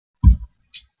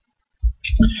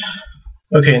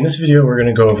Okay, in this video we're going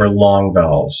to go over long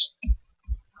vowels.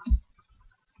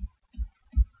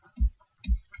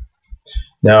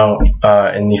 Now,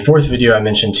 in the fourth video I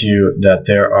mentioned to you that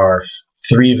there are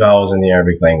 3 vowels in the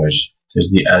Arabic language. There's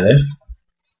the alif,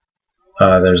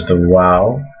 there's the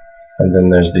waw, and then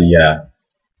there's the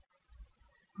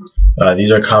ya.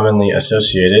 These are commonly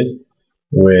associated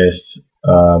with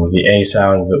the A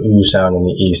sound, the U sound, and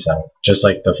the E sound, just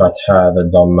like the fatha, the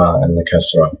dhamma, and the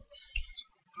kasra.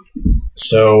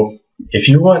 So, if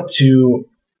you want to,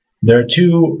 there are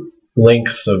 2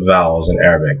 lengths of vowels in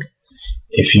Arabic.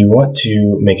 If you want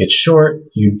to make it short,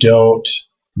 you don't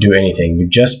do anything. You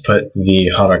just put the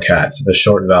harakat, the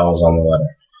short vowels, on the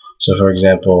letter. So, for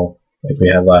example, like we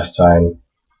had last time,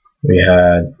 we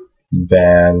had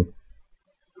ban,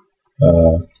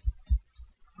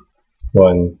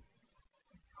 one,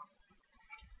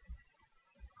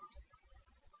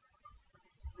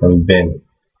 and bin.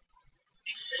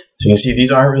 So you can see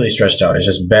these aren't really stretched out. It's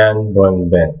just ban, bun,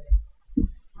 bin. Let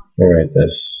me write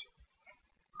this.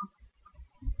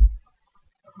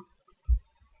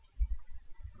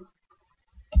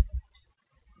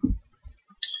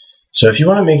 So if you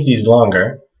want to make these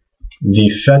longer,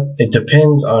 it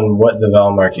depends on what the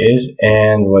vowel mark is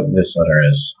and what this letter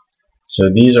is. So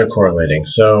these are correlating.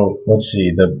 So let's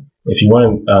see. If you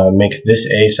want to make this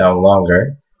A sound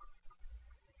longer,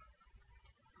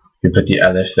 you put the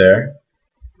alif there.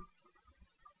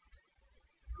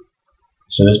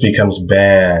 So this becomes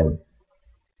ban.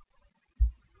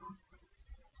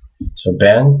 So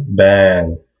ban,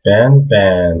 ban, ban,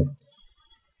 ban.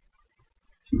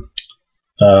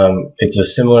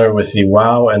 It's similar with the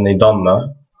waw and the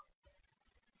dhamma.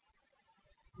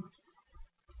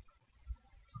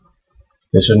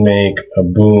 This would make a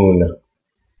boon,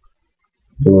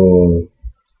 boon.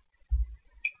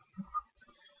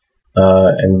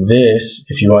 And this,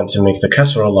 if you want to make the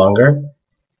kasra longer,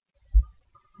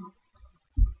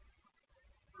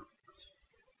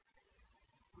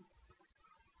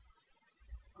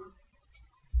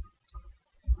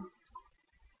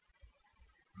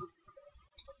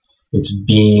 it's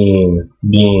bean,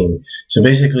 bean. So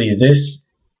basically this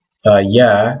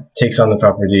ya takes on the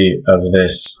property of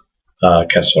this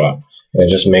kasra, and it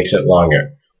just makes it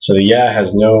longer. So the ya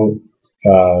has no,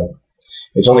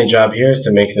 its only job here is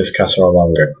to make this kasra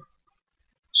longer.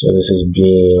 So this is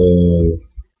bean.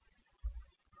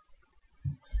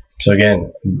 So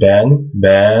again, ban,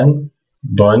 ban,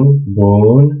 bun,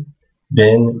 boon,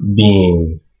 bin,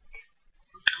 bean.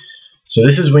 So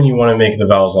this is when you want to make the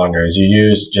vowels longer, is you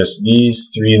use just these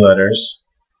 3 letters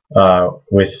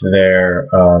with their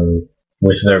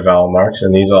vowel marks,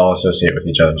 and these all associate with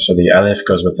each other. So the alif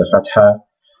goes with the fatha,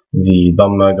 the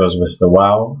dhamma goes with the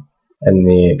waw, and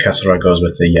the kasra goes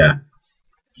with the ya.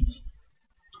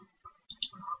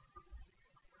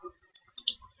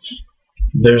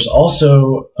 There's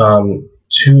also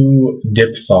 2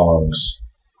 diphthongs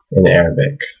in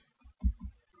Arabic.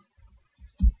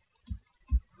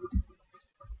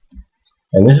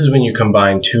 And this is when you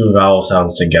combine 2 vowel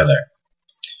sounds together.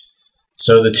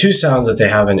 So the 2 sounds that they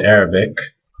have in Arabic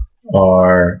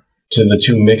are, to the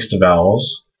 2 mixed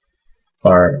vowels,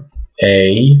 are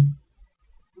A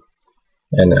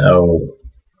and O.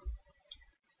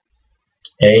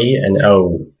 A and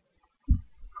O.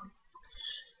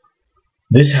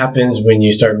 This happens when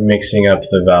you start mixing up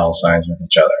the vowel signs with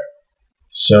each other.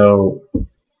 So,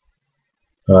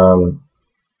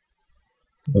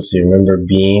 let's see, remember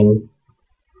bean?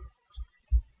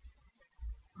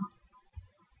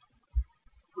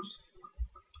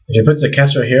 If you put the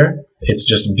kasra here, it's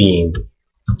just bean.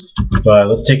 But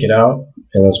let's take it out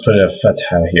and let's put a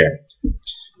fatha here.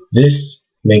 This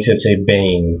makes it say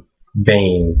bain,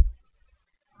 bain.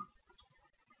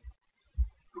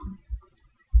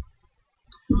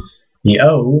 The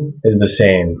O is the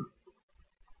same.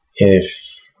 If,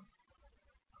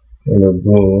 remember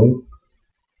boon,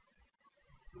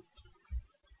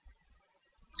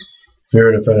 if we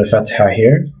were to put a fatha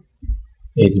here,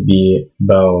 it'd be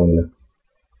bone.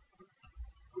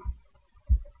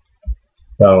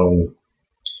 Bone.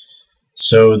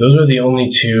 So those are the only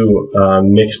 2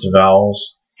 mixed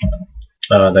vowels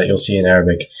that you'll see in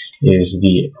Arabic, is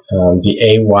the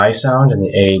AY sound and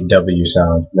the AW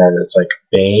sound. And then it's like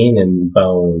bane and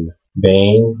bone,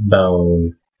 bane,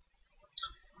 bone.